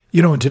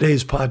You know, in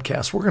today's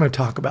podcast, we're going to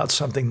talk about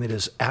something that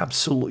is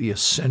absolutely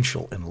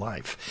essential in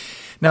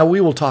life. Now,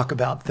 we will talk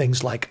about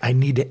things like I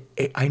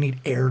need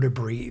air to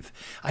breathe.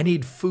 I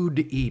need food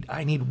to eat.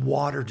 I need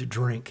water to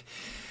drink.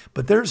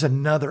 But there's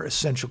another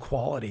essential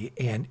quality,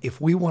 and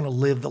if we want to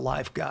live the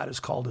life God has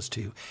called us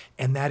to,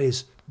 and that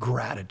is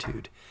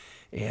gratitude.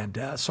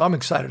 And so I'm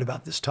excited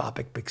about this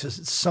topic because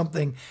it's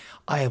something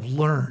I have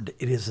learned.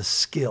 It is a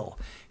skill.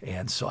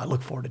 And so I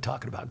look forward to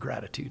talking about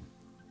gratitude.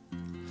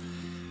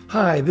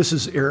 Hi, this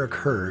is Eric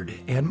Hurd,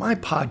 and my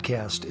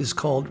podcast is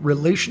called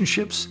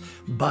Relationships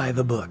by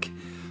the Book.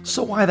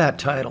 So why that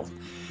title?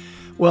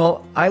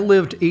 Well, I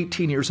lived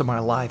 18 years of my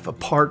life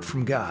apart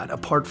from God,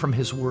 apart from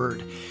His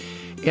Word.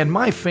 And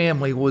my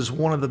family was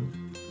one of the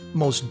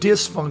most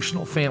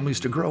dysfunctional families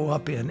to grow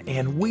up in,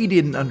 and we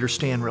didn't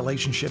understand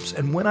relationships.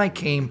 And when I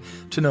came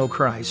to know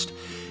Christ,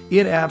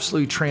 it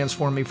absolutely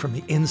transformed me from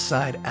the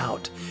inside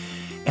out.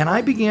 And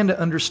I began to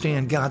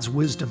understand God's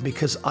wisdom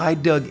because I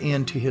dug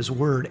into His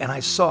Word and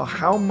I saw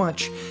how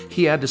much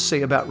He had to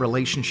say about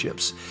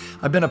relationships.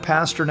 I've been a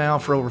pastor now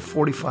for over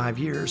 45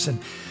 years,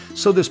 and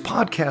so this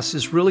podcast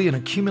is really an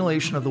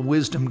accumulation of the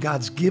wisdom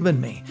God's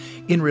given me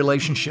in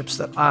relationships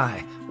that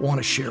I want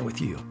to share with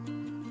you.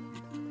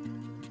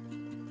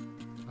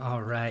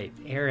 All right,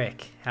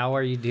 Eric, how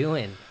are you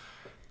doing?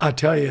 I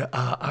tell you,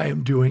 I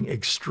am doing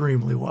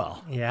extremely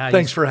well. Yeah.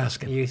 Thanks for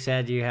asking. You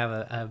said you have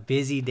a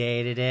busy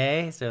day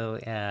today.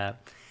 So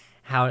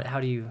how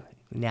do you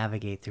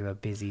navigate through a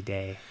busy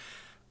day?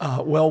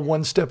 Well,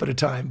 one step at a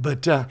time.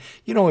 But,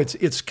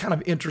 it's kind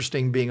of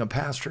interesting being a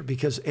pastor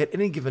because at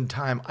any given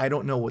time, I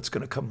don't know what's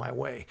going to come my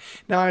way.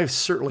 Now, I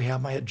certainly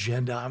have my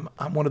agenda.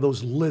 I'm one of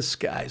those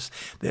list guys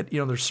that,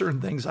 there's certain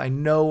things I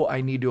know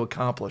I need to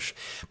accomplish.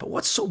 But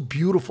what's so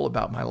beautiful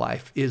about my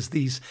life is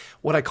these,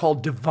 what I call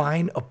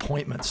divine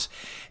appointments.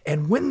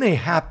 And when they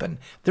happen,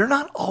 they're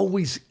not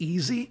always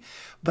easy,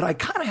 but I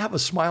kind of have a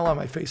smile on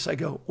my face. I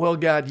go, well,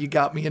 God, you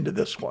got me into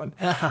this one.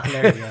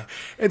 There you go.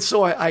 And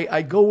so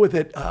I go with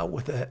it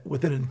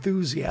with an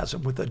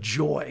enthusiasm, with a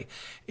joy.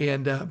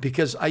 And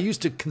because I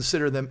used to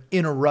consider them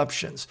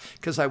interruptions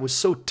because I was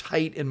so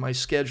tight in my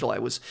schedule. I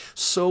was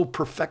so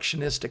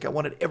perfectionistic. I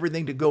wanted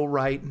everything to go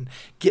right and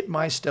get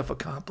my stuff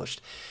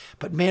accomplished.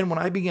 But man, when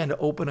I began to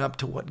open up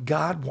to what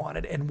God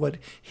wanted and what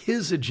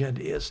His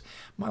agenda is,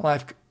 my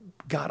life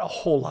got a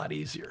whole lot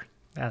easier.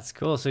 That's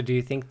cool. So do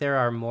you think there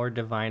are more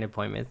divine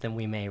appointments than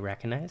we may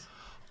recognize?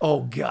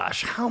 Oh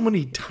gosh, how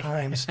many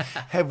times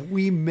have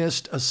we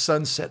missed a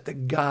sunset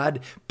that God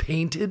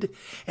painted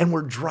and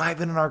we're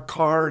driving in our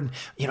car and,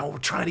 we're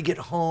trying to get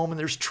home and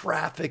there's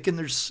traffic and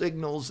there's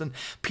signals and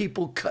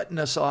people cutting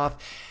us off.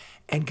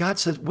 And God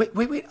says, wait,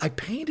 I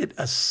painted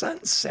a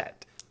sunset.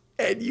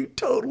 And you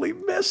totally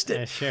missed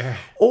it. Yeah,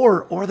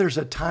 sure. Or there's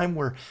a time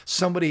where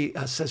somebody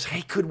says,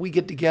 hey, could we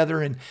get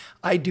together? And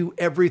I do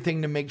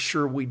everything to make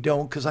sure we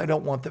don't because I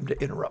don't want them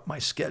to interrupt my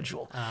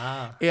schedule.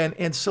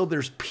 And so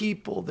there's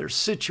people, there's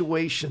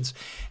situations,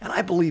 and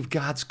I believe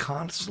God's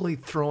constantly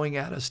throwing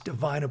at us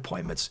divine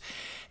appointments.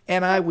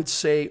 And I would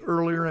say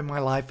earlier in my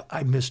life,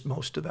 I missed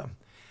most of them.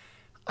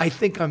 I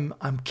think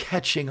I'm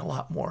catching a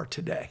lot more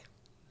today.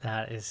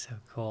 That is so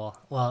cool.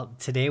 Well,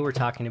 today we're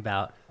talking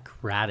about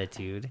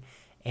gratitude.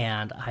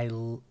 And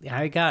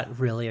I got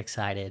really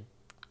excited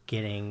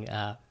getting,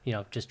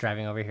 just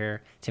driving over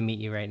here to meet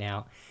you right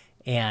now.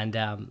 And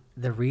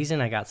the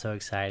reason I got so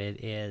excited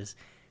is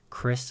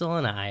Crystal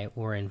and I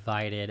were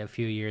invited a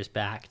few years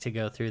back to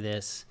go through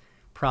this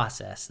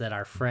process that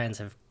our friends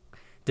have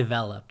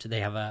developed. They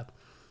have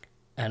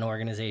an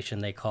organization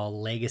they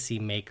call Legacy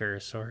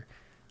Makers, or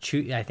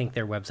I think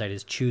their website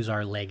is Choose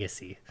Our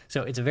Legacy.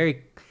 So it's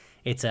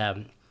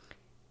a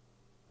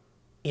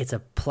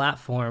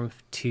platform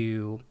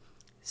to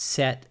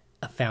set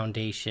a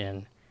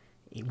foundation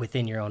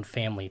within your own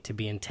family to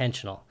be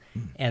intentional.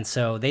 And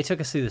so they took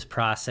us through this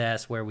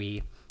process where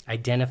we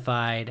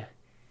identified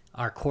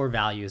our core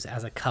values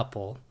as a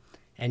couple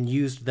and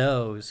used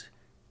those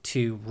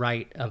to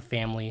write a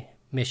family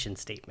mission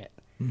statement.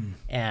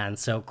 And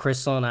so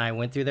Crystal and I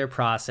went through their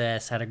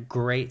process, had a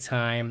great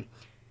time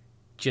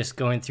just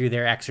going through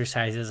their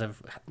exercises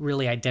of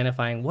really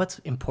identifying what's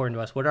important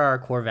to us, what are our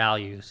core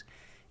values,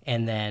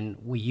 and then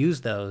we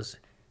use those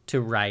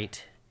to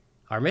write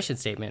our mission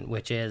statement,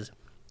 which is,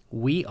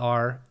 we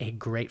are a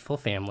grateful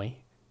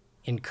family,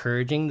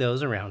 encouraging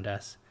those around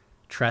us,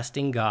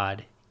 trusting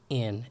God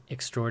in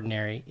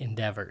extraordinary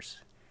endeavors.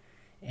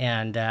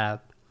 And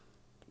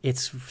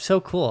it's so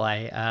cool.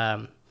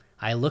 I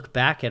look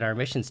back at our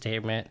mission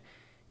statement,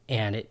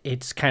 and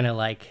it's kind of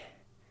like,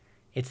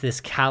 it's this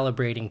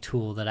calibrating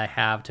tool that I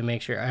have to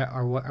make sure,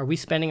 are we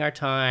spending our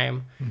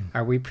time?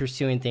 Are we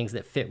pursuing things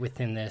that fit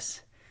within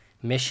this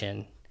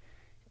mission?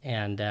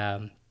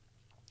 And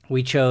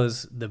we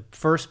chose the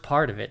first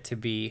part of it to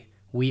be,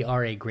 we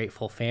are a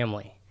grateful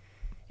family.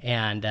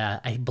 And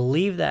I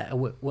believe that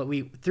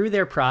through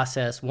their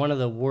process, one of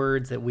the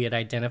words that we had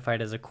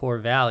identified as a core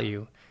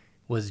value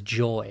was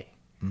joy.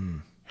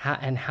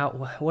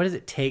 What does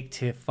it take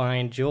to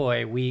find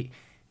joy?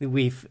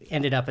 We've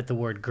ended up at the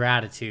word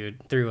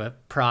gratitude through a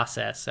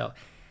process. So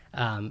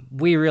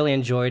We really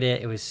enjoyed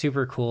it. It was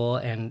super cool,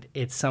 and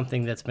it's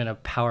something that's been a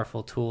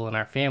powerful tool in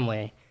our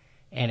family,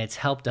 and it's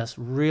helped us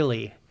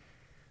really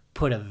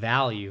put a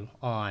value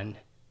on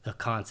the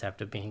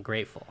concept of being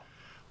grateful.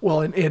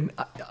 Well, and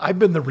I've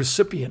been the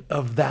recipient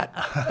of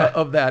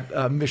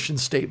that mission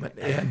statement,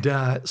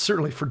 and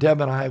certainly for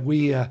Deb and I,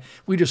 we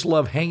just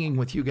love hanging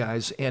with you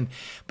guys.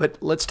 But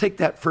let's take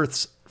that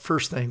first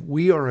thing.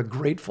 We are a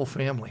grateful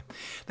family.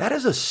 That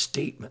is a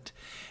statement.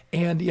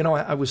 And,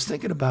 I was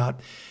thinking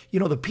about,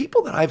 the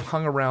people that I've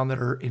hung around that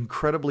are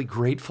incredibly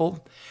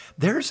grateful,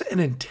 there's an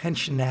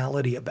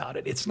intentionality about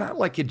it. It's not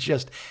like it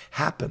just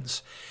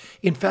happens.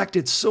 In fact,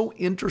 it's so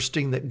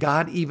interesting that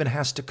God even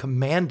has to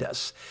command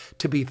us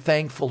to be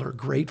thankful or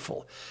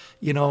grateful.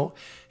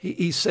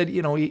 He said,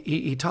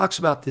 he talks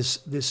about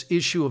this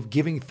issue of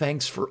giving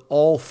thanks for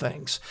all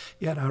things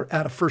out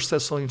of 1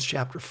 Thessalonians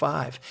chapter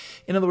 5.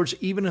 In other words,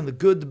 even in the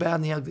good, the bad,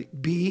 and the ugly,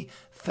 be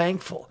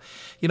thankful.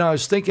 I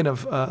was thinking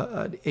of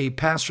a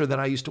pastor that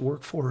I used to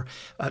work for,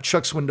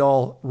 Chuck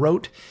Swindoll,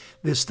 wrote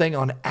this thing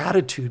on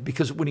attitude,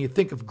 because when you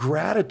think of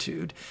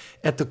gratitude,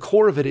 at the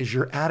core of it is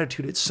your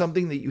attitude. It's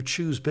something that you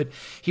choose. But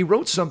he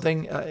wrote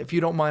something, if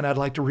you don't mind, I'd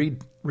like to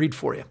read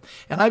for you.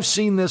 And I've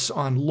seen this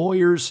on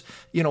lawyers,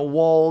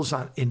 walls,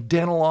 in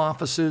dental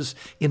offices,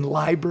 in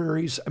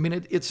libraries. I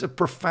mean, it's a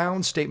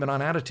profound statement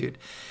on attitude.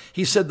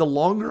 He said, "The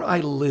longer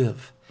I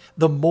live,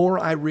 the more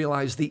I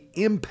realize the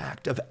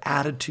impact of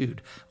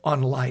attitude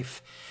on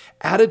life.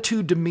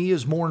 Attitude to me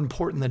is more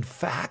important than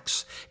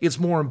facts. It's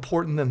more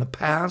important than the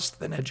past,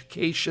 than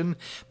education,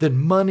 than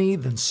money,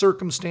 than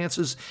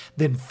circumstances,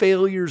 than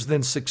failures,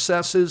 than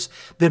successes,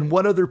 than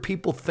what other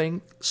people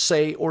think,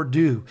 say, or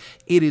do.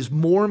 It is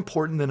more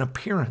important than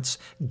appearance,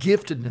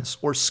 giftedness,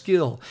 or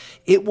skill.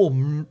 It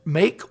will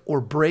make or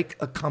break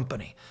a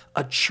company,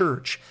 a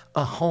church,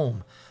 a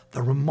home.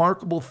 The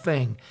remarkable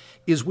thing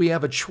is we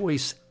have a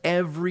choice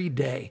every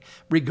day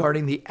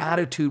regarding the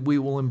attitude we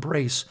will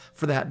embrace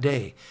for that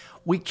day.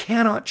 We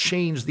cannot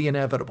change the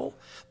inevitable.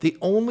 The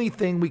only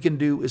thing we can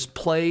do is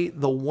play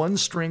the one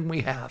string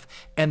we have,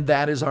 and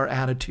that is our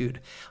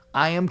attitude.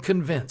 I am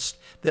convinced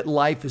that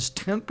life is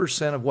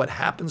 10% of what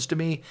happens to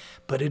me,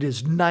 but it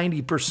is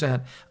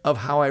 90% of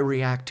how I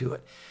react to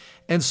it.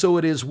 And so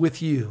it is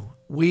with you.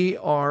 We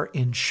are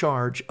in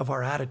charge of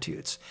our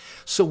attitudes.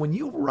 So when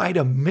you write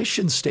a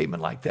mission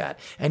statement like that,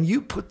 and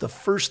you put the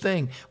first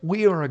thing,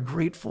 we are a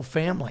grateful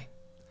family.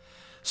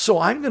 So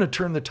I'm going to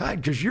turn the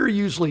tide, because you're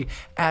usually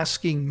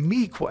asking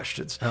me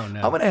questions. Oh,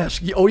 no. I'm going to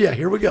ask you. Oh, yeah,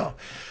 here we go.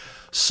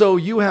 So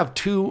you have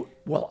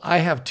I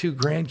have two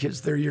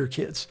grandkids. They're your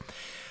kids.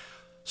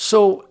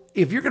 So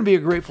if you're going to be a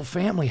grateful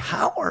family,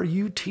 how are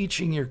you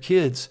teaching your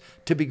kids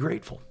to be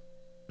grateful?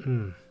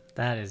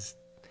 That is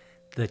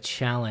the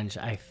challenge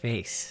I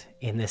face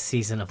in this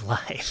season of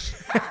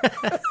life.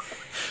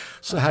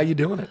 So how you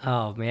doing it?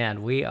 Oh,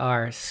 man, we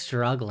are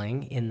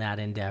struggling in that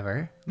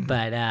endeavor. Mm-hmm.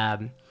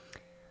 But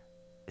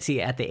see,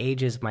 at the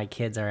ages my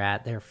kids are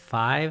at, they're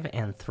 5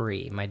 and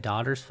 3. My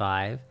daughter's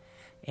 5,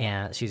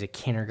 and she's a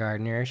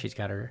kindergartner. She's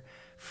got her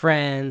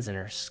friends and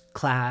her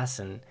class,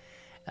 and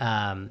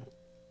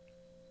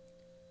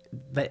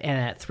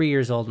at 3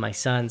 years old, my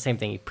son, same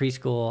thing,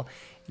 preschool.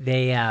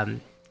 They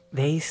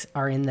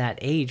are in that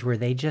age where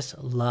they just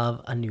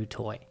love a new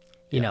toy.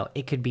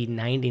 It could be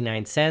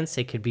 99 cents,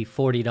 it could be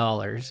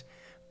 $40,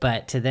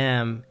 but to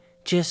them,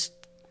 just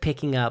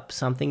picking up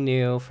something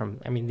new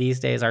these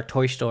days our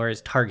toy store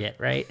is Target,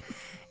 right?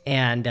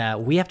 And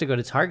we have to go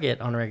to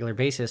Target on a regular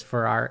basis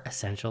for our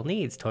essential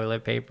needs,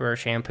 toilet paper,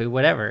 shampoo,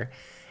 whatever.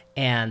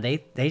 And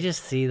they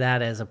just see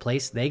that as a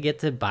place they get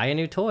to buy a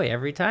new toy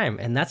every time.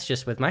 And that's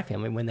just with my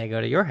family. When they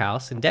go to your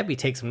house and Debbie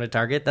takes them to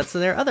Target, that's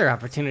their other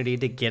opportunity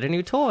to get a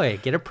new toy,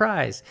 get a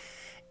prize.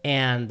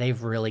 And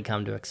they've really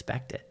come to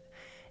expect it.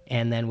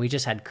 And then we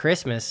just had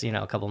Christmas,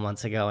 a couple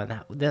months ago, and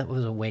that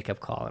was a wake-up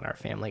call in our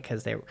family,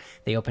 because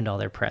they opened all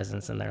their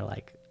presents, and they're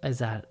like, "Is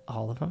that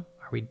all of them?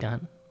 Are we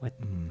done with,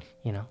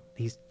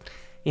 these,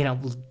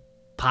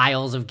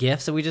 piles of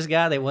gifts that we just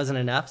got? It wasn't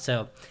enough."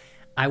 So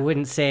I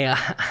wouldn't say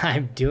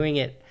I'm doing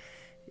it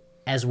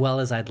as well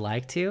as I'd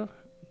like to,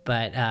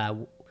 but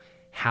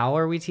how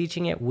are we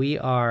teaching it? We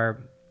are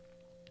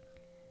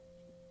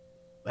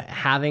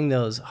having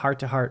those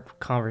heart-to-heart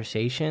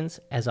conversations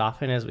as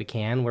often as we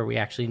can, where we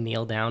actually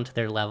kneel down to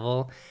their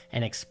level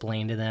and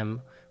explain to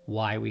them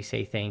why we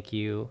say thank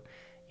you,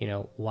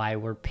 why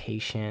we're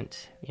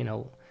patient.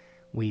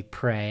 We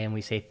pray and we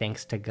say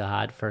thanks to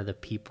God for the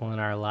people in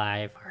our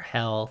life, our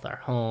health, our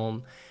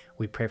home.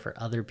 We pray for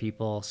other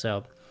people.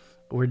 So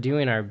we're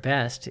doing our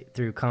best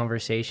through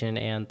conversation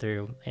and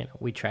through,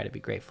 we try to be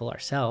grateful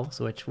ourselves,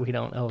 which we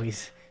don't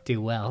always do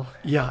well.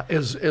 Yeah,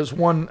 as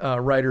one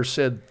writer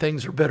said,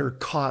 things are better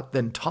caught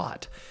than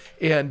taught.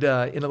 And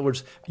in other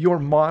words, your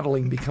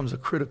modeling becomes a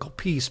critical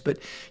piece. But,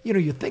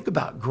 you think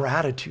about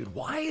gratitude.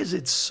 Why is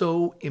it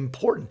so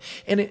important?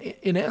 And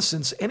in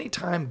essence,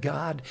 anytime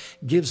God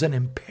gives an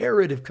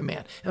imperative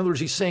command, in other words,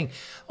 he's saying,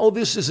 oh,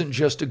 this isn't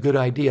just a good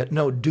idea.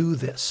 No, do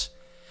this.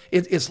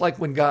 It's like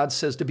when God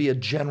says to be a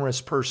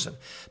generous person.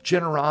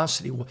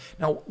 Generosity.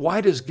 Now, why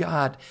does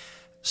God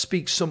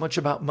speaks so much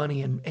about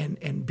money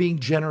and being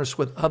generous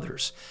with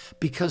others,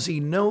 because he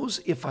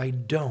knows if I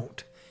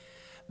don't,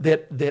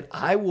 that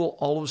I will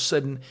all of a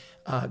sudden,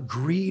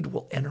 greed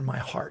will enter my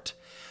heart.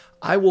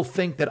 I will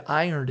think that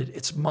I earned it.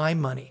 It's my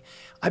money.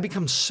 I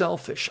become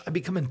selfish. I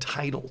become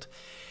entitled.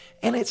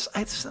 And I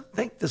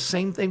think the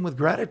same thing with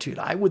gratitude.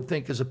 I would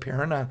think as a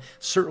parent,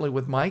 certainly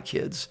with my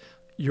kids,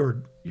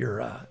 your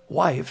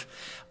wife,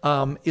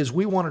 is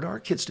we wanted our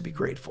kids to be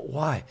grateful.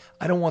 Why?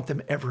 I don't want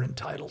them ever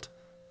entitled.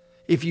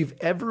 If you've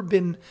ever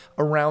been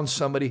around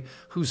somebody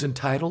who's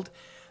entitled,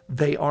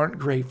 they aren't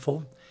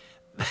grateful.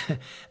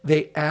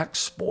 They act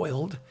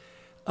spoiled.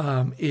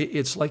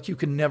 It's like you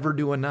can never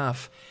do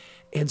enough.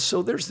 And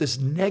so there's this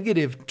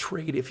negative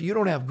trait. If you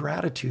don't have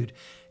gratitude,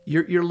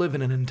 you're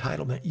living in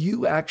entitlement.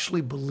 You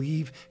actually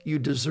believe you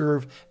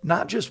deserve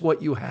not just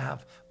what you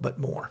have, but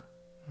more.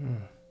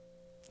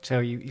 So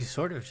you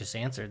sort of just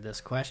answered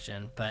this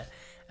question, but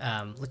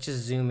let's just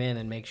zoom in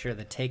and make sure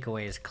the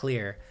takeaway is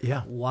clear.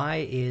 Yeah.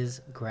 Why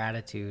is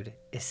gratitude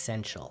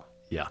essential?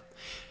 Yeah.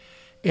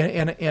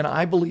 And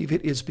I believe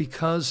it is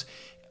because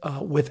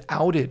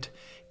without it,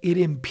 it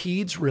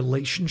impedes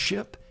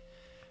relationship.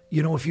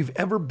 You know, if you've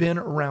ever been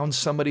around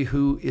somebody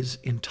who is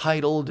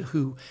entitled,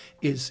 who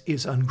is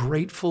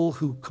ungrateful,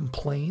 who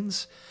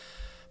complains,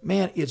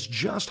 man, it's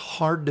just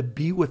hard to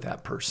be with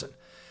that person.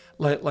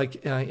 Like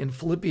in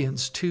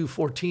Philippians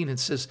 2:14, it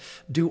says,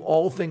 do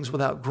all things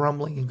without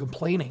grumbling and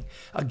complaining.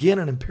 Again,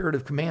 an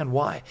imperative command.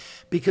 Why?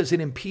 Because it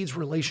impedes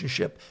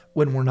relationship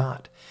when we're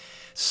not.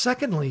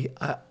 Secondly,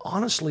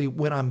 honestly,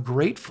 when I'm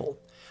grateful,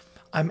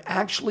 I'm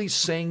actually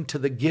saying to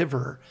the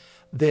giver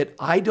that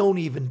I don't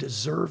even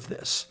deserve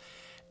this,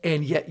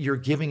 and yet you're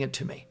giving it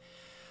to me.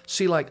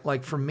 See,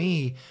 like for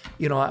me,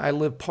 you know, I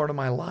lived part of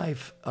my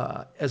life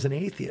as an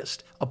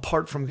atheist,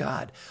 apart from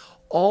God.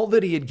 All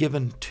that he had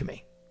given to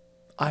me,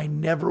 I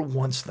never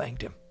once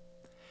thanked him.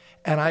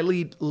 And I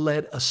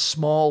led a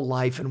small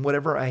life, and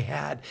whatever I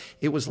had,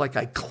 it was like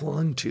I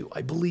clung to.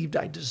 I believed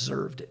I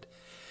deserved it.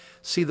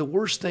 See, the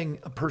worst thing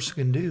a person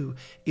can do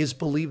is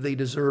believe they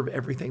deserve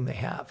everything they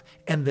have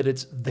and that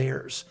it's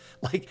theirs.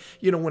 Like,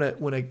 you know,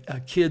 when a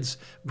kid's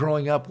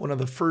growing up, one of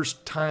the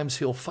first times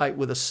he'll fight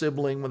with a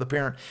sibling, with a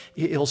parent,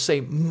 he'll say,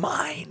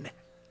 mine,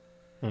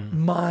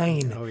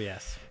 mine. Oh,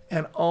 yes.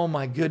 And oh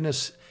my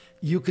goodness,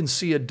 you can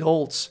see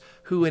adults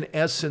who in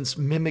essence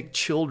mimic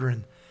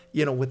children,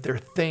 you know, with their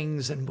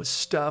things and with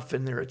stuff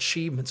and their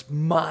achievements.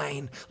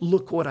 Mine,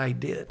 look what I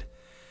did.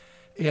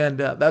 And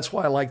that's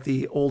why I like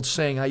the old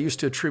saying. I used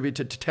to attribute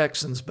it to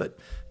Texans, but,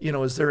 you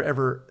know, is there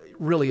ever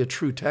really a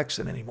true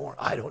Texan anymore?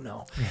 I don't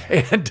know.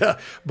 And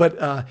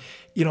but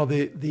you know,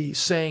 the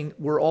saying,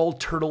 we're all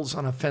turtles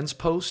on a fence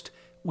post.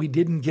 We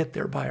didn't get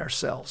there by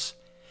ourselves.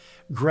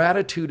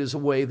 Gratitude is a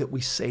way that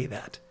we say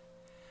that.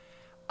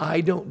 I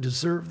don't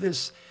deserve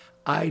this.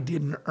 I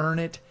didn't earn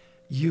it.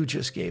 You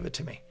just gave it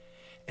to me.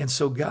 And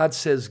so God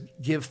says,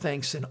 give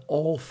thanks in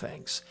all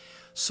things.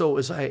 So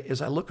as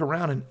I look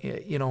around and,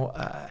 you know,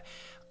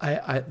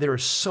 there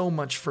is so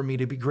much for me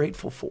to be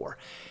grateful for.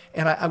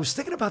 And I was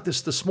thinking about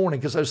this morning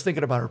because I was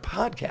thinking about our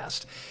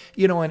podcast,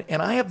 you know,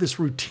 and I have this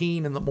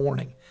routine in the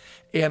morning.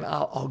 And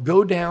I'll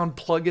go down,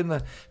 plug in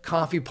the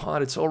coffee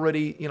pot. It's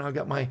already, you know, I've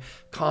got my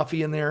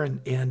coffee in there.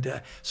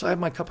 And so I have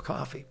my cup of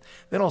coffee.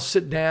 Then I'll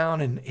sit down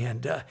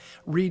and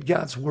read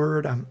God's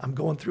word. I'm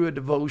going through a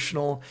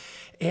devotional.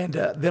 And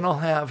then I'll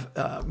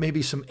have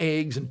maybe some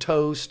eggs and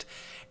toast.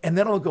 And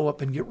then I'll go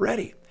up and get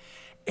ready.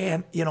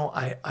 And, you know,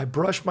 I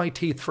brush my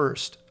teeth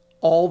first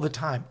all the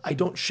time. I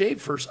don't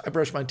shave first. I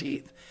brush my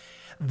teeth.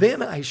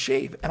 Then I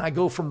shave and I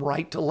go from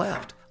right to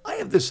left. I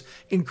have this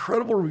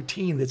incredible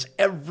routine that's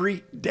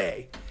every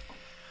day.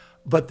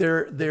 But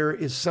there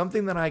is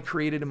something that I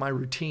created in my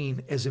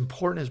routine as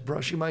important as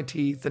brushing my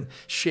teeth and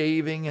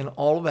shaving and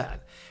all of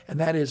that. And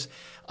that is,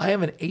 I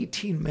have an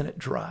 18-minute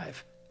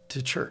drive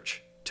to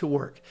church, to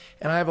work.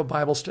 And I have a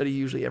Bible study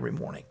usually every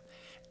morning.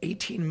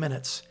 18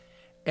 minutes.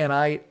 And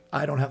I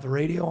don't have the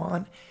radio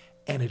on.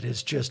 And it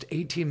is just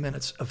 18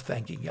 minutes of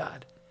thanking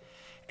God.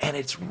 And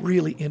it's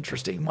really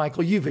interesting.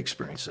 Michael, you've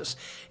experienced this,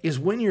 is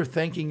when you're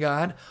thanking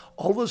God,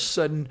 all of a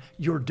sudden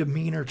your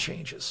demeanor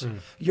changes.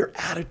 Your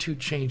attitude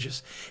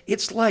changes.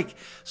 It's like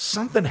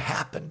something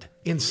happened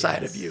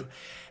inside of you.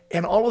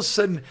 And all of a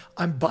sudden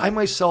I'm by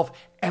myself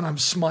and I'm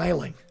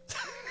smiling.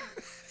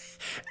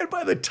 And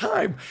by the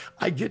time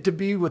I get to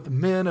be with the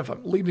men, if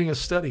I'm leading a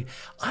study,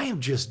 I am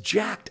just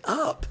jacked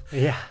up.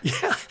 Yeah.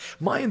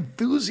 My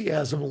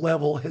enthusiasm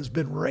level has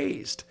been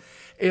raised.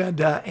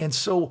 And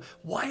so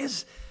why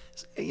is,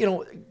 you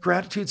know,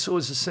 gratitude so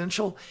is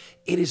essential?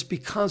 It is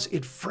because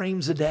it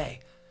frames a day.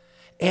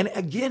 And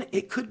again,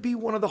 it could be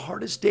one of the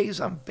hardest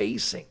days I'm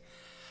facing.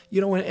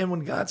 You know, and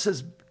when God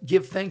says,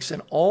 give thanks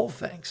in all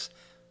things,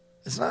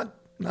 it's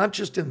not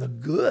just in the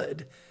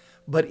good,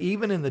 but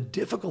even in the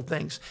difficult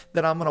things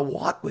that I'm going to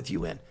walk with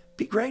you in.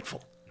 Be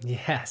grateful.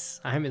 Yes,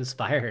 I'm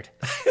inspired.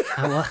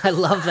 I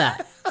love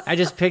that. I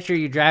just picture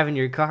you driving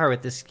your car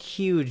with this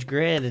huge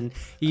grin and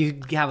you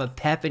have a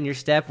pep in your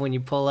step when you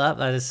pull up.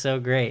 That is so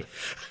great.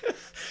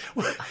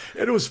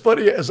 And it was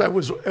funny, as I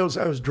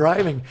was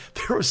driving,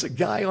 there was a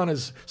guy on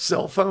his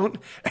cell phone,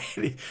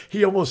 and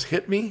he almost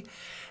hit me.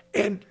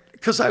 And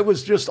because I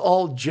was just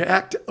all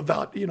jacked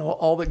about,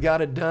 all that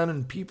God had done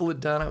and people had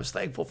done. I was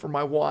thankful for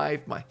my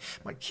wife, my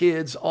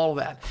kids, all of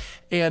that.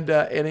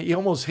 And he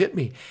almost hit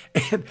me.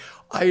 And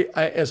I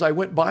as I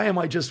went by him,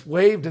 I just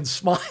waved and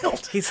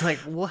smiled. He's like,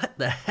 what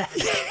the heck?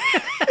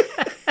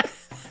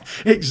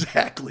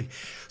 Exactly.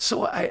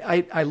 So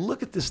I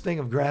look at this thing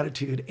of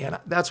gratitude, and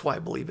that's why I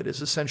believe it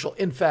is essential.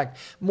 In fact,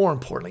 more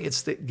importantly,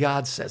 it's that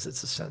God says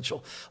it's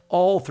essential.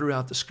 All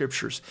throughout the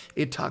scriptures,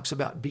 it talks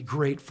about be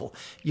grateful,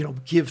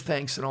 give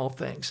thanks in all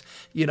things,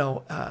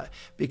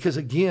 because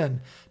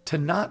again, to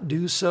not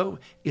do so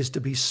is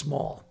to be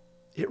small.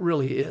 It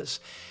really is.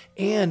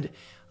 And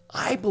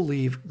I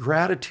believe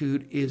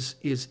gratitude is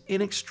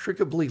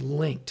inextricably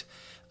linked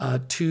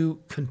to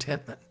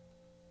contentment.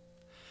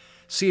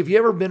 See, have you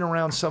ever been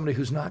around somebody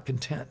who's not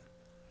content?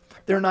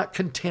 They're not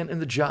content in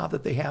the job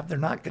that they have. They're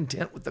not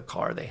content with the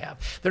car they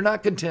have. They're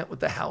not content with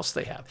the house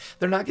they have.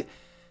 They're not.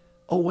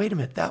 Oh, wait a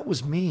minute. That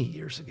was me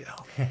years ago.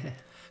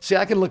 See,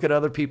 I can look at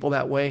other people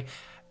that way,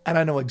 and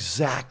I know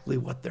exactly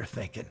what they're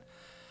thinking.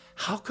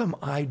 How come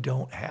I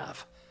don't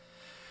have?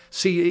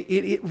 See,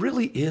 it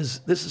really is.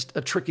 This is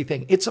a tricky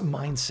thing. It's a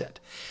mindset.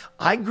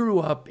 I grew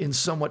up in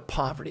somewhat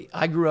poverty.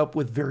 I grew up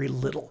with very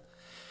little.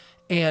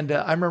 And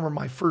I remember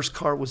my first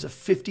car was a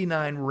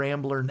 59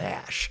 Rambler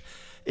Nash.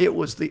 It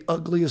was the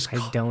ugliest car.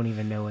 I don't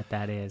even know what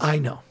that is. I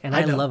know. And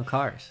I love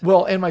cars.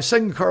 Well, and my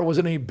second car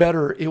wasn't any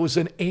better. It was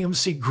an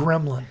AMC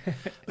Gremlin.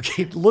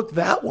 Okay, look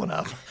that one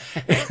up.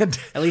 And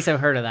at least I've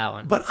heard of that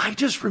one. But I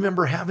just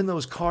remember having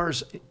those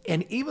cars,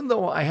 and even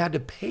though I had to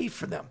pay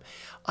for them,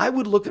 I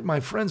would look at my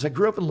friends. I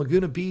grew up in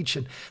Laguna Beach,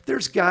 and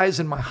there's guys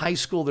in my high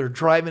school that are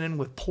driving in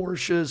with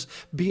Porsches,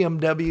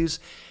 BMWs,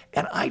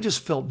 and I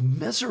just felt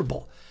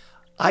miserable.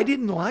 I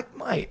didn't like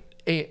my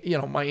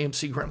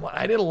AMC Gremlin.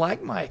 I didn't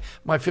like my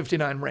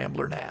 59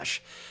 Rambler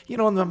Nash,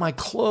 and then my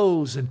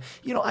clothes, and,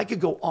 I could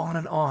go on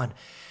and on.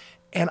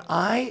 And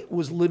I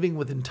was living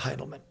with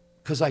entitlement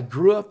because I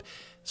grew up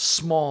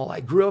small. I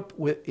grew up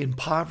in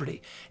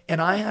poverty, and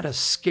I had a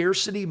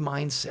scarcity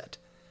mindset.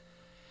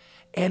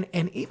 And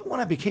even when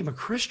I became a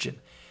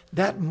Christian,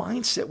 that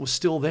mindset was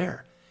still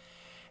there.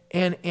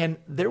 And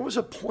there was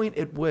a point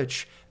at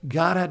which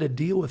God had to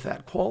deal with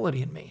that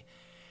quality in me.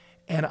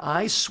 And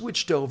I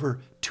switched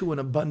over to an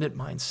abundant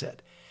mindset.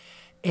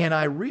 And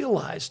I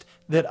realized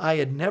that I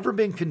had never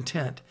been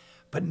content,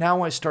 but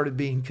now I started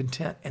being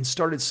content and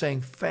started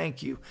saying,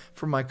 thank you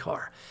for my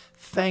car.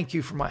 Thank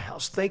you for my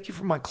house. Thank you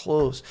for my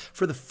clothes,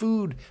 for the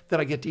food that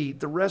I get to eat,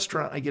 the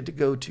restaurant I get to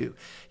go to,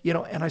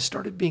 and I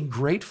started being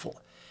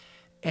grateful.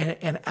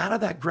 And out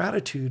of that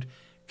gratitude,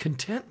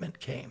 contentment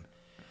came.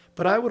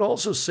 But I would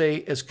also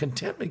say as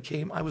contentment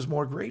came, I was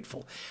more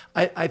grateful.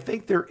 I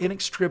think they're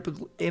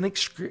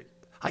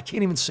I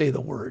can't even say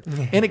the word,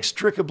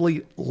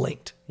 inextricably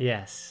linked.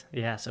 Yes.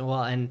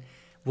 Well, and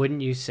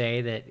wouldn't you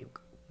say that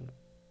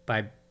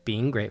by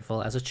being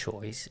grateful as a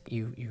choice,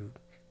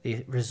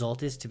 the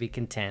result is to be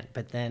content,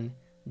 but then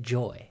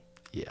joy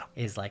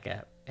is like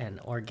an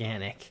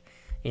organic,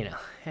 Yeah.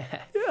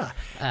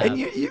 And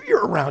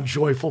you're around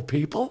joyful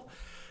people,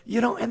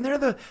 and they're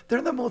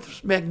the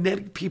most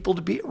magnetic people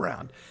to be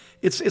around.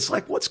 It's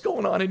like, what's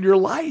going on in your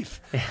life?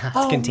 Yeah,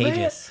 it's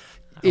contagious. Man.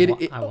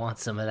 I want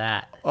some of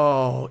that.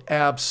 Oh,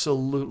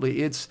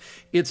 absolutely. It's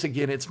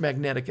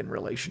magnetic in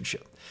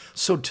relationship.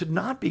 So to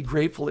not be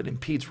grateful, it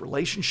impedes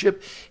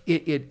relationship.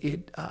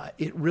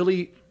 It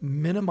really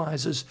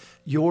minimizes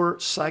your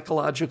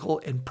psychological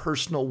and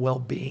personal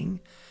well-being.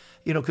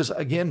 Because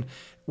again,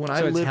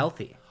 it's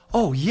healthy.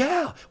 Oh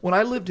yeah, when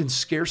I lived in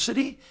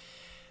scarcity,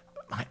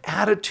 my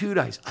attitude,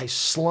 I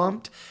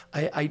slumped.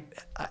 I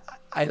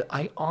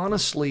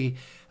honestly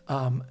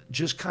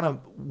just kind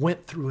of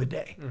went through a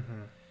day.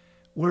 Mm-hmm.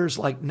 Whereas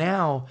like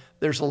now,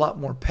 there's a lot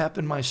more pep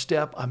in my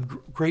step.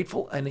 I'm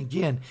grateful. And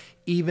again,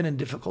 even in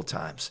difficult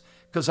times,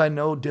 because I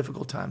know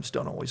difficult times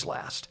don't always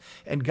last.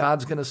 And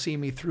God's going to see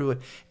me through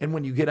it. And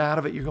when you get out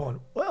of it, you're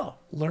going, well,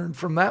 learn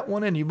from that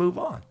one and you move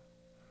on.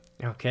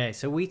 Okay,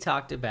 so we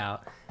talked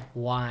about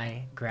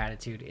why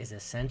gratitude is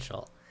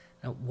essential.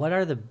 Now, what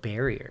are the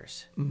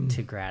barriers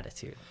to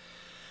gratitude?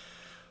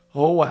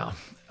 Oh, wow.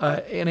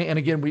 And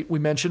again, we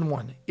mentioned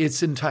one.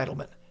 It's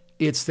entitlement.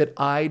 It's that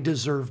I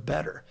deserve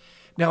better.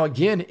 Now,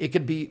 again, it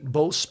could be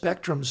both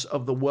spectrums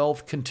of the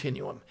wealth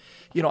continuum.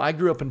 I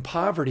grew up in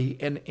poverty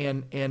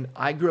and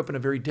I grew up in a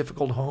very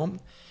difficult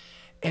home.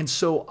 And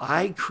so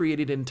I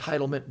created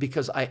entitlement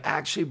because I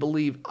actually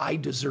believe I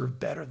deserve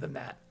better than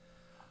that.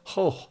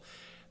 Oh,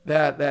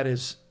 that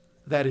is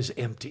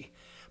empty.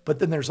 But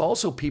then there's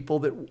also people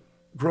that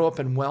grow up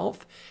in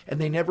wealth and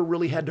they never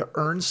really had to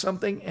earn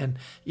something, and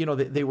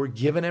they were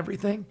given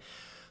everything.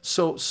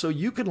 So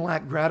you can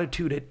lack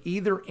gratitude at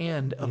either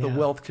end of the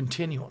wealth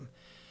continuum.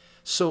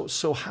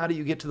 So how do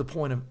you get to the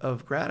point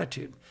of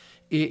gratitude?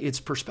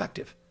 It's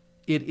perspective.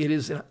 It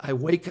is, I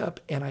wake up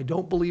and I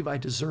don't believe I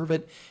deserve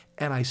it,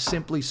 and I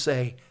simply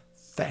say,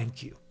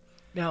 thank you.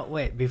 Now,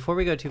 wait, before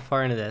we go too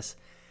far into this,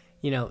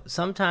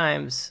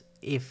 sometimes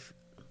if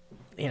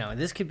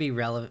this could be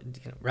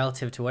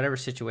relative to whatever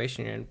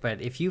situation you're in,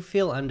 but if you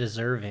feel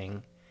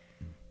undeserving,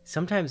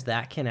 sometimes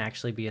that can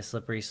actually be a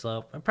slippery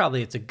slope. And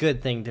probably it's a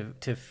good thing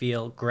to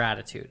feel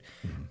gratitude,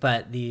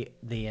 but the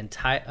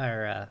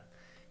entire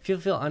if you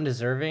feel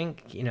undeserving,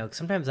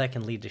 sometimes that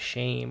can lead to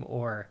shame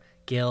or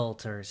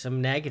guilt or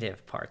some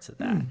negative parts of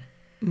that.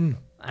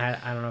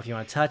 I don't know if you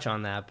want to touch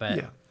on that, but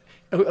yeah.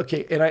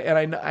 Okay,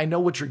 and I know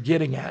what you're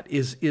getting at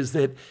is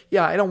that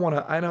I don't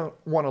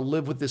want to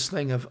live with this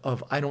thing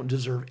of I don't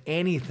deserve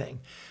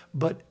anything,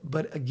 but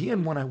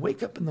again, when I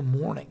wake up in the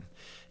morning,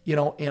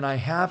 and I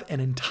have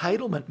an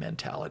entitlement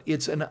mentality,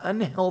 it's an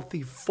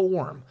unhealthy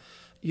form,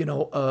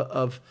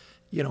 of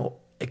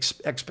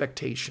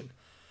expectation.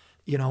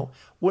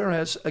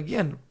 Whereas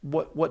again,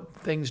 what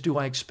things do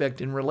I expect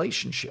in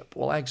relationship?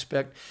 Well, I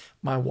expect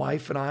my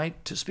wife and I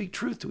to speak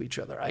truth to each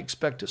other. I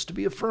expect us to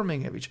be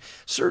affirming of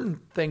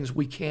certain things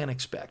we can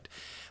expect.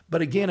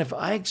 But again, if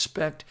I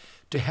expect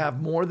to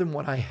have more than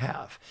what I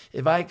have,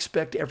 if I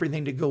expect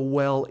everything to go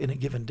well in a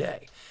given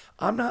day,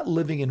 I'm not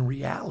living in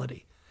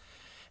reality.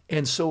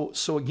 And so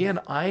again,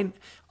 I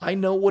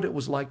know what it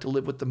was like to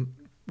live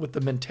with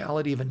the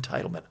mentality of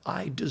entitlement.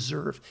 I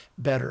deserve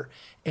better.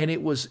 And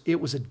it was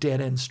a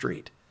dead-end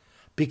street,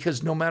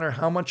 because no matter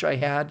how much I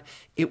had,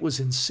 it was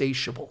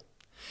insatiable.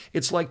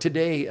 It's like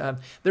today,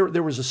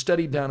 there was a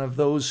study done of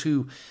those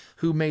who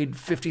made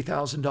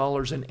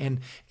 $50,000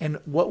 and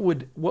what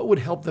would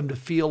help them to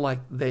feel like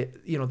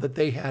that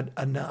they had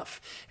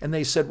enough. And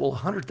they said, well,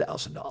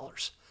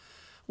 $100,000.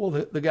 Well,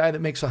 the guy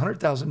that makes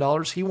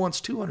 $100,000, he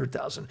wants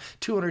 $200,000.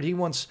 $200,000, he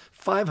wants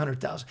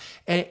 $500,000.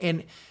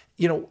 And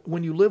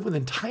when you live with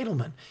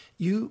entitlement,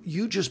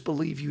 you just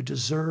believe you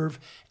deserve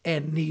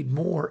and need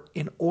more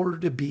in order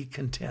to be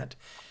content.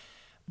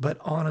 But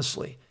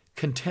honestly,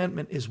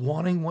 contentment is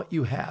wanting what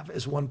you have,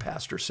 as one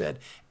pastor said,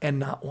 and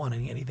not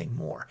wanting anything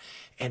more.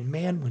 And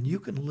man, when you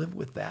can live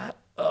with that,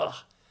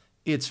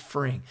 it's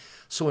freeing.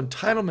 So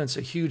entitlement's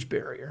a huge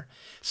barrier.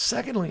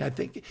 Secondly, I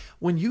think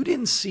when you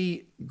didn't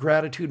see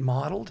gratitude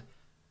modeled,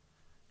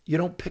 you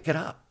don't pick it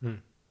up.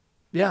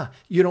 Yeah,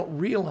 you don't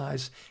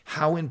realize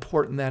how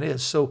important that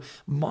is. So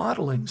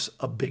modeling's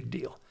a big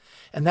deal.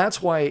 And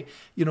that's why,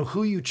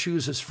 who you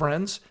choose as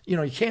friends,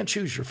 you can't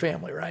choose your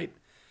family, right?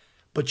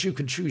 But you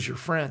can choose your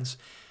friends.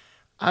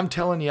 I'm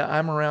telling you,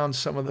 I'm around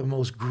some of the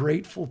most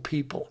grateful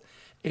people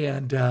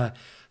and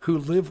who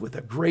live with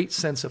a great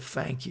sense of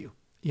thank you,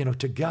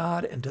 to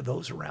God and to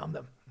those around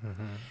them.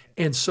 Mm-hmm.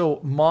 And so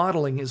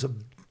modeling is a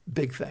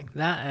big thing.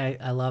 That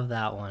I love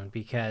that one,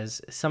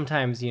 because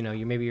sometimes,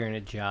 maybe you're in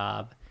a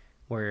job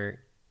where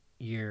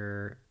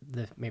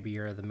maybe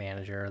you're the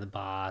manager or the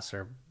boss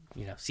or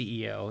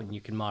CEO, and you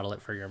can model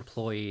it for your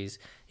employees,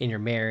 in your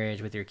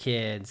marriage, with your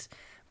kids.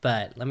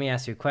 But let me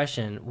ask you a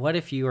question. What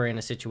if you are in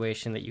a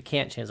situation that you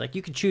can't change? Like,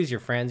 you can choose your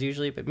friends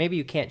usually, but maybe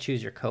you can't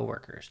choose your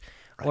coworkers,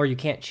 right? Or you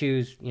can't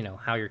choose,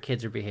 how your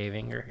kids are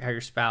behaving, or how your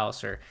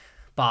spouse or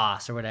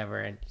boss or whatever.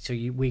 And so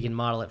we can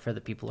model it for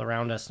the people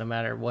around us, no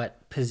matter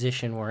what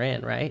position we're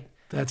in, right?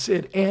 That's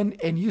it.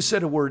 And you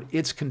said a word,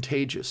 it's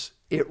contagious.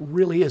 It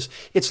really is.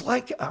 It's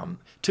like,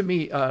 to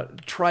me,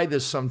 try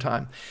this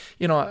sometime.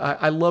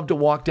 I love to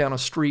walk down a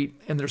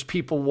street and there's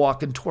people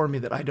walking toward me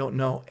that I don't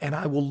know, and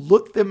I will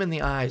look them in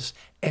the eyes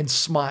and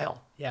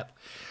smile. Yep.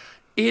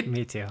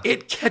 Me too.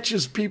 It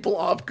catches people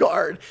off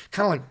guard.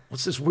 Kind of like,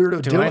 what's this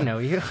weirdo doing? Do I know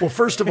you? Well,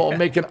 first of all,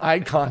 making eye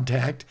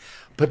contact,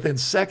 but then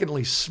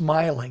secondly,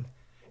 smiling.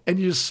 And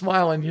you just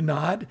smile and you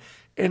nod.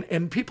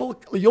 And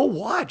people, you'll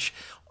watch.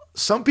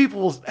 Some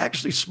people will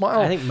actually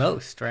smile. I think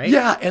most, right?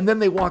 Yeah, and then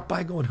they walk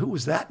by going, "Who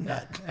was that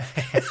nut?"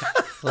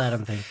 Let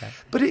them think that.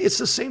 But it's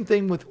the same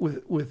thing with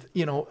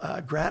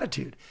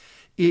gratitude.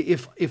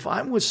 If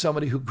I'm with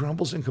somebody who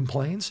grumbles and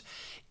complains,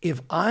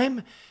 if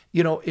I'm,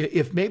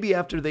 if maybe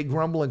after they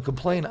grumble and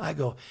complain, I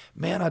go,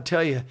 "Man,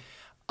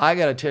 I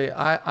got to tell you,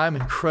 I'm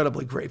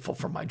incredibly grateful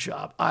for my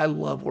job. I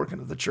love working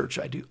at the church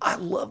I do. I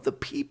love the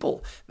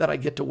people that I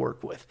get to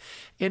work with.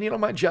 And,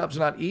 my job's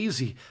not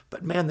easy,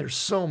 but man, there's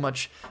so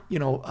much,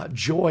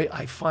 joy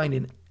I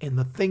find in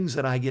the things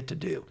that I get to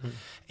do."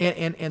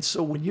 And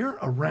so when you're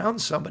around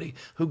somebody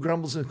who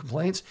grumbles and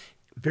complains,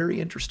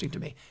 very interesting to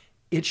me,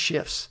 it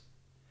shifts.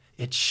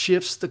 It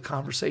shifts the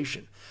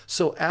conversation.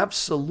 So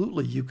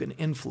absolutely you can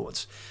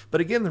influence. But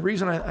again, the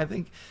reason I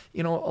think,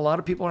 a lot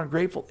of people aren't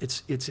grateful,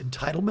 it's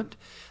entitlement.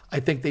 I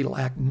think they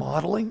lack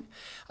modeling.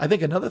 I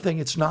think another thing,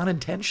 it's not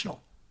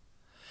intentional.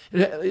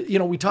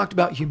 We talked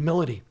about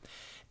humility.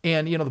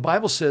 And, the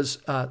Bible says,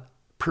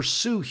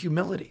 pursue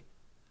humility.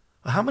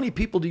 How many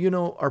people do you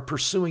know are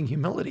pursuing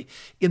humility?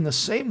 In the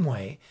same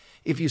way,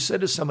 if you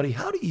said to somebody,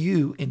 how do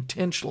you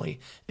intentionally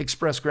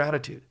express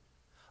gratitude?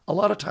 A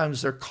lot of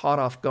times they're caught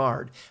off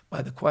guard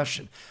by the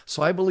question.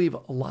 So I believe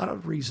a lot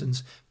of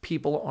reasons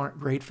people aren't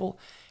grateful,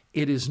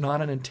 it is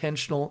not an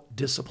intentional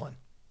discipline.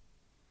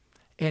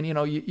 And,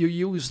 you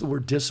use the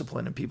word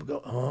discipline and people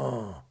go,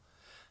 "Oh,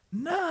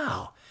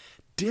 no,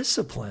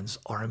 disciplines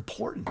are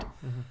important."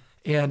 Mm-hmm.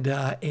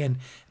 And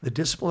the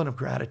discipline of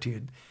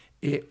gratitude,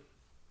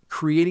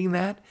 creating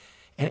that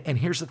And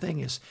here's the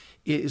thing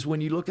is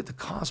when you look at the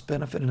cost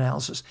benefit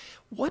analysis,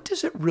 what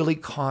does it really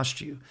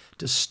cost you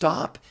to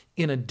stop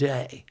in a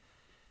day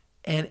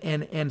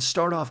and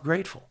start off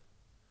grateful?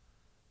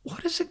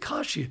 What does it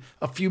cost you?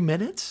 A few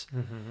minutes?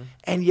 Mm-hmm.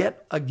 And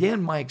yet,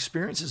 again, my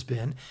experience has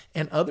been,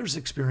 and others'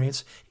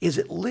 experience, is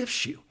it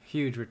lifts you.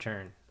 Huge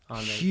return on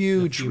the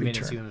Huge few return.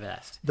 minutes you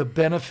invest. The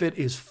benefit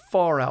is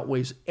far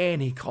outweighs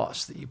any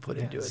cost that you put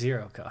into it.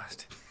 Zero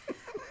cost.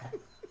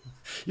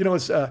 You know,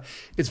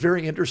 it's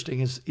very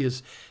interesting.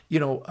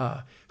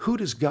 Who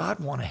does God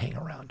want to hang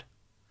around?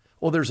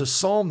 Well, there's a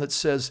psalm that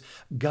says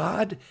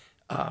God.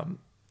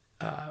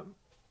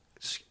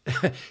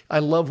 I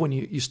love when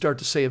you start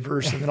to say a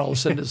verse and then all of a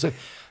sudden it's like,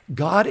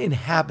 God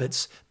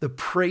inhabits the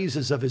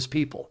praises of his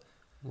people.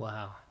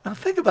 Wow. Now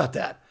think about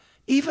that.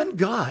 Even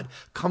God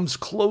comes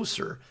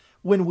closer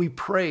when we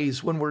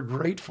praise, when we're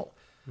grateful.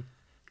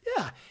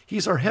 Yeah,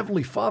 he's our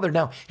heavenly Father.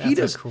 Now,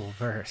 That's a cool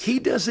verse. He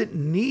doesn't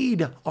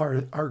need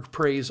our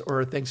praise or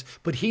our things,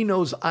 but he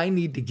knows I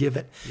need to give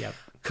it. Yep.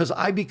 Because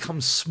I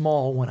become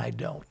small when I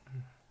don't.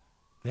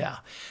 Yeah.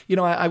 You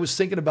know, I was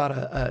thinking about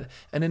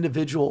an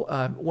individual,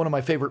 one of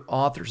my favorite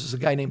authors is a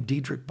guy named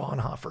Dietrich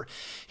Bonhoeffer.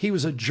 He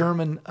was a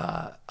German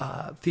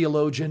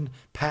theologian,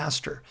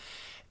 pastor,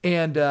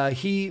 and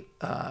he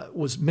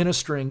was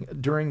ministering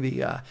during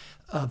the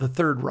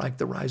Third Reich,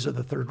 the rise of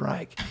the Third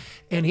Reich.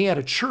 And he had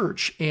a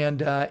church,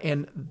 and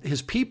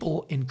his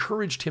people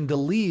encouraged him to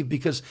leave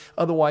because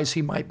otherwise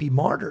he might be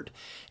martyred.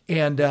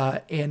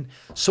 And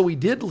so he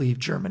did leave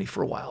Germany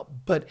for a while,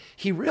 but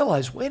he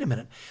realized, wait a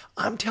minute,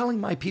 I'm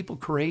telling my people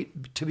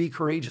to be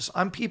courageous.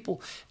 I'm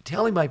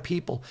telling my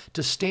people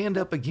to stand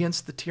up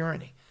against the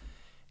tyranny,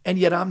 and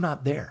yet I'm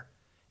not there.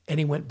 And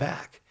he went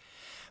back.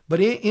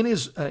 But in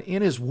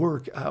his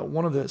work,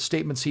 one of the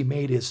statements he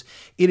made is,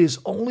 it is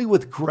only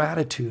with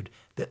gratitude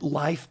that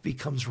life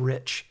becomes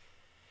rich.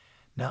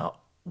 Now,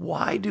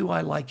 why do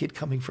I like it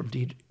coming from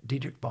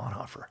Dietrich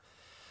Bonhoeffer?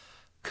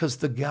 Because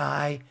the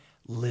guy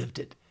lived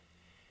it.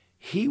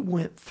 He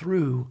went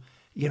through,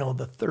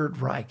 the Third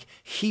Reich.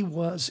 He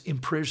was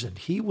imprisoned.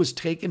 He was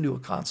taken to a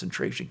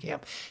concentration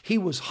camp. He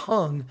was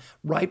hung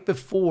right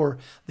before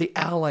the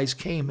Allies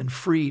came and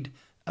freed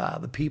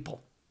the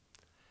people.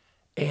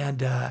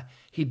 And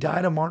he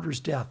died a martyr's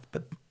death.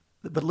 But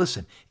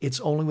listen, it's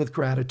only with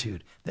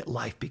gratitude that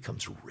life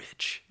becomes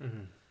rich.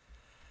 Mm-hmm.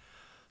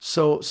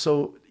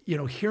 So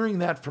hearing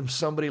that from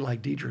somebody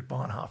like Dietrich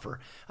Bonhoeffer,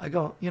 I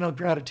go,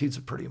 gratitude's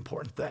a pretty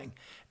important thing.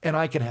 And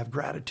I can have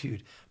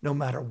gratitude no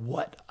matter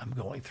what I'm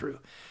going through.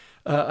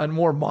 A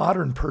more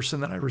modern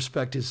person that I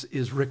respect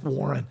is Rick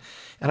Warren.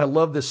 And I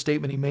love this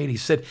statement he made. He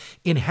said,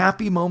 in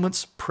happy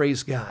moments,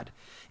 praise God.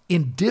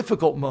 In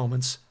difficult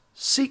moments,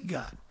 seek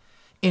God.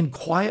 In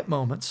quiet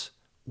moments,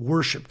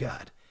 worship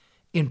God.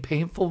 In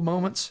painful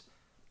moments,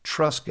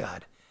 trust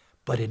God.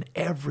 But in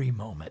every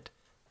moment,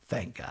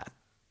 thank God.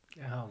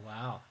 Oh,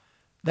 wow.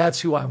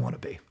 That's who I want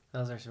to be.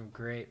 Those are some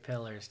great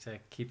pillars to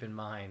keep in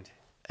mind.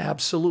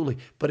 Absolutely.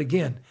 But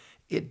again,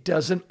 it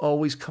doesn't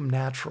always come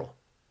natural.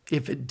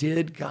 If it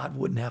did, God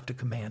wouldn't have to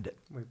command it.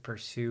 We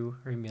pursue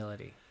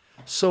humility.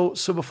 So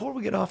before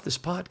we get off this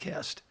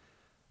podcast,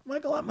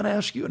 Michael, I'm going to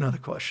ask you another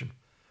question.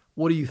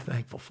 What are you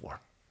thankful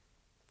for?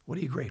 What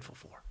are you grateful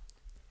for?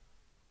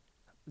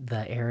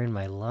 The air in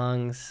my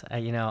lungs.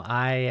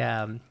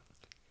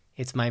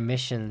 It's my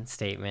mission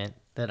statement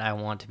that I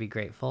want to be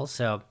grateful.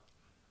 So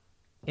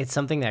it's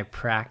something that I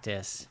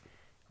practice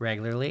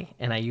regularly,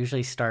 and I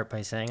usually start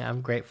by saying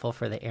I'm grateful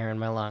for the air in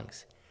my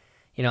lungs.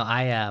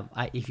 I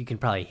if you can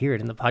probably hear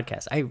it in the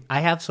podcast, I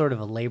have sort of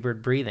a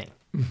labored breathing,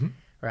 mm-hmm.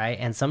 right?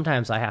 And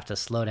sometimes I have to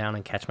slow down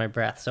and catch my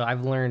breath. So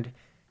I've learned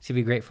to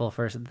be grateful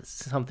for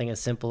something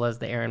as simple as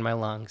the air in my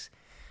lungs.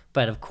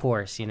 But of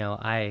course,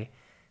 I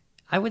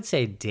would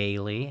say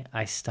daily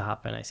I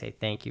stop and I say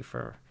thank you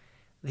for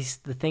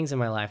the things in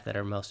my life that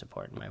are most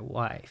important: my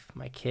wife,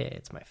 my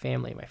kids, my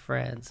family, my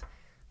friends,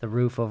 the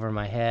roof over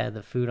my head,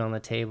 the food on the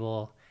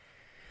table,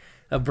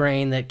 a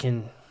brain that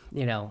can,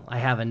 I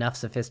have enough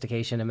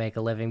sophistication to make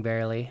a living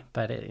barely,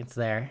 but it's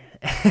there.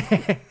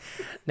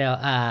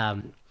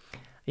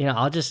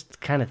 I'll just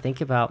kind of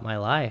think about my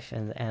life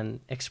and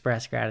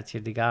express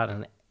gratitude to God.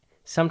 And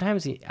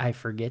sometimes I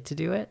forget to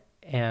do it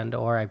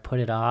or I put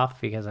it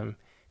off because I'm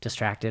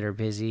distracted or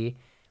busy.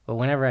 But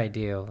whenever I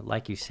do,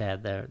 like you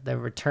said, the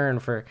return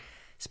for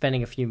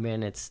spending a few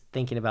minutes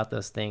thinking about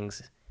those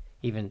things,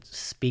 even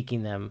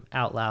speaking them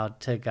out loud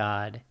to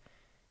God,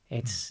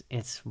 it's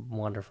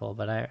wonderful.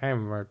 But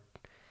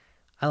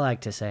I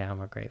like to say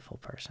I'm a grateful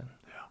person.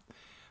 Yeah,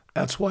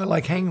 that's why I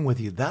like hanging with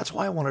you. That's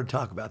why I wanted to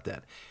talk about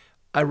that.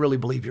 I really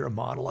believe you're a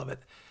model of it,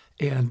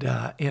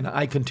 and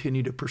I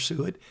continue to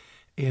pursue it,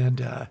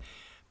 and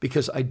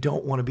because I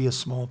don't want to be a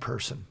small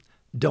person,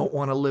 don't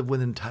want to live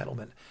with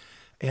entitlement,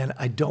 and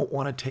I don't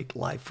want to take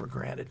life for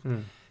granted.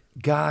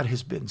 God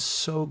has been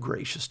so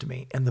gracious to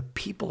me, and the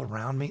people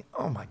around me,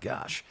 oh my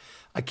gosh,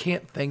 I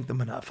can't thank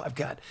them enough. I've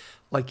got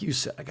like you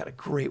said, I got a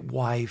great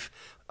wife,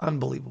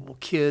 unbelievable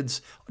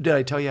kids. Did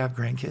I tell you I have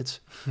grandkids?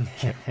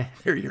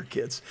 They're your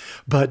kids.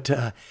 But,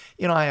 I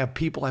have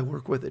people I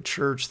work with at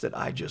church that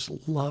I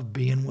just love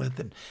being with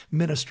and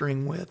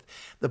ministering with.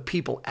 The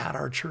people at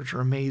our church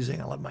are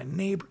amazing. I love my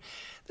neighbor.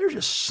 There's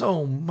just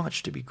so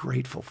much to be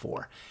grateful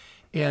for.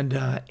 And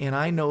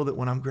I know that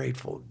when I'm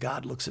grateful,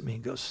 God looks at me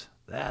and goes,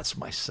 that's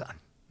my son.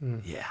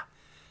 Yeah.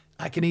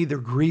 I can either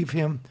grieve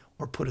him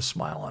or put a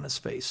smile on his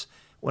face.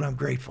 When I'm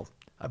grateful,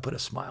 I put a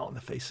smile on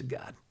the face of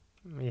God.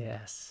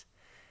 Yes.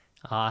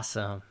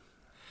 Awesome.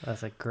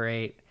 That's a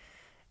great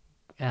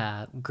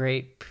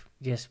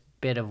just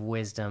bit of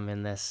wisdom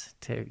in this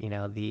to,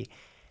 the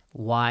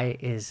why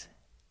is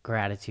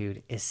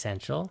gratitude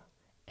essential?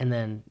 And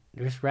then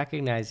just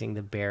recognizing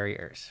the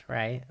barriers,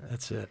 right?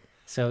 That's it.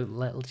 So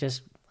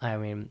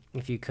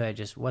if you could,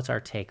 just what's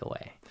our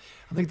takeaway?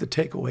 I think the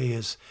takeaway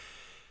is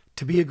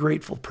to be a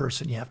grateful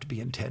person, you have to be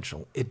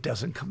intentional. It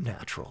doesn't come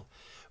natural.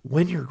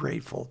 When you're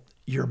grateful,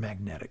 you're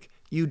magnetic.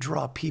 You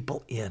draw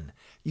people in.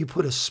 You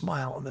put a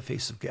smile on the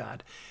face of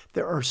God.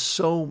 There are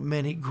so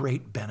many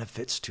great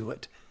benefits to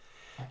it.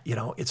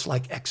 It's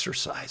like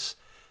exercise.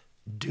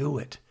 Do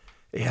it.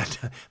 And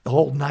the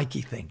whole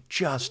Nike thing,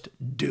 just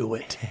do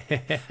it.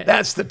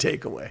 That's the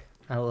takeaway.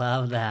 I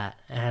love that.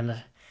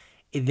 And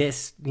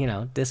this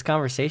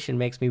conversation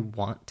makes me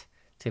want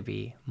to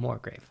be more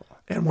grateful.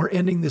 And we're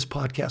ending this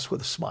podcast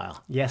with a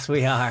smile. Yes,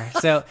 we are.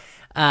 So,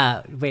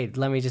 wait,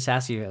 let me just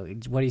ask you,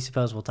 what do you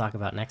suppose we'll talk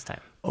about next time?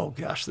 Oh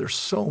gosh, there's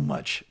so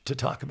much to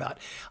talk about.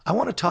 I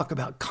want to talk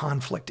about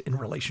conflict in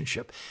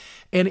relationship.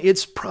 And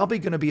it's probably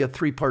going to be a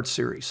 3-part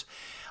series.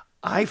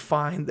 I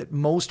find that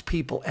most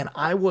people, and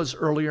I was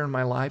earlier in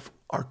my life,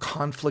 are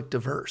conflict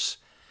averse.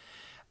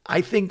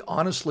 I think,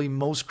 honestly,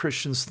 most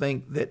Christians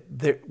think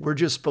that we're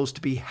just supposed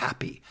to be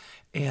happy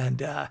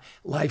and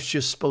life's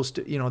just supposed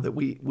to, that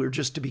we're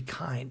just to be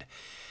kind.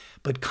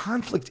 But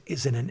conflict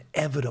is an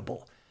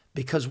inevitable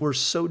because we're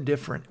so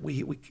different.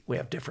 We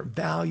have different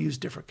values,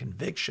 different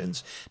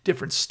convictions,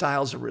 different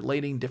styles of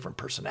relating, different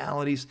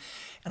personalities.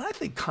 And I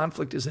think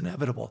conflict is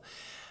inevitable.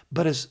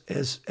 But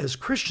as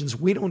Christians,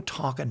 we don't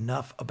talk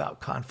enough about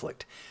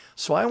conflict.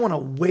 So I want to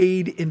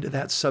wade into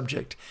that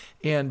subject.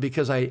 And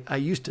because I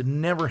used to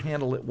never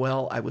handle it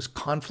well, I was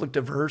conflict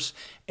averse,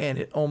 and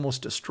it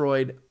almost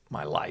destroyed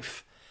my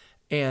life.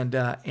 And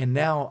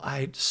now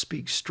I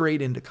speak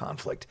straight into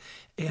conflict,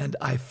 and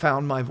I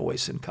found my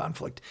voice in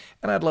conflict.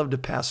 And I'd love to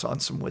pass on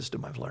some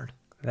wisdom I've learned.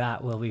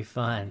 That will be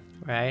fun.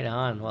 Right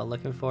on. Well,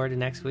 looking forward to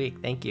next week.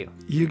 Thank you.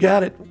 You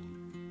got it.